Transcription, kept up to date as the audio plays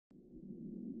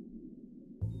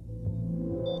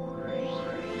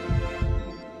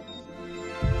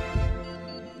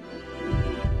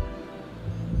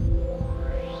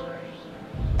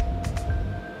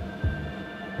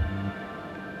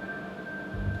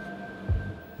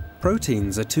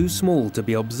Proteins are too small to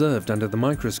be observed under the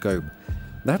microscope.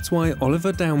 That's why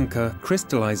Oliver Daumke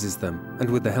crystallizes them, and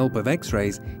with the help of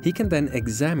X-rays, he can then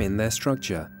examine their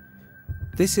structure.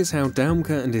 This is how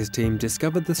Daumke and his team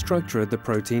discovered the structure of the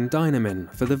protein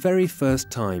dynamin for the very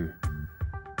first time.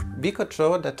 We could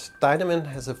show that dynamin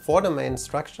has a four-domain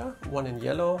structure, one in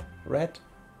yellow, red,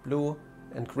 blue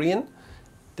and green.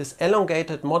 This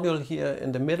elongated module here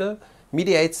in the middle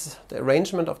mediates the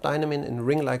arrangement of dynamin in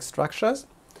ring-like structures.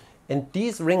 And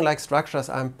these ring-like structures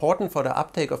are important for the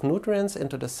uptake of nutrients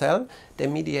into the cell. They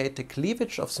mediate the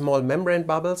cleavage of small membrane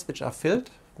bubbles which are filled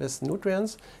with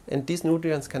nutrients, and these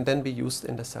nutrients can then be used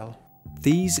in the cell.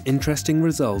 These interesting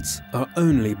results are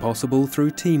only possible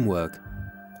through teamwork.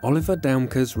 Oliver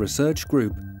Daumke's research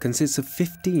group consists of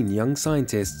 15 young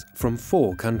scientists from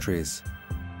 4 countries.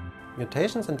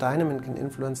 Mutations in dynamin can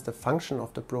influence the function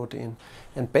of the protein,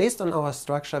 and based on our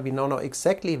structure we now know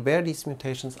exactly where these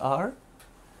mutations are.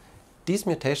 These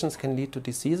mutations can lead to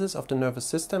diseases of the nervous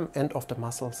system and of the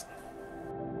muscles.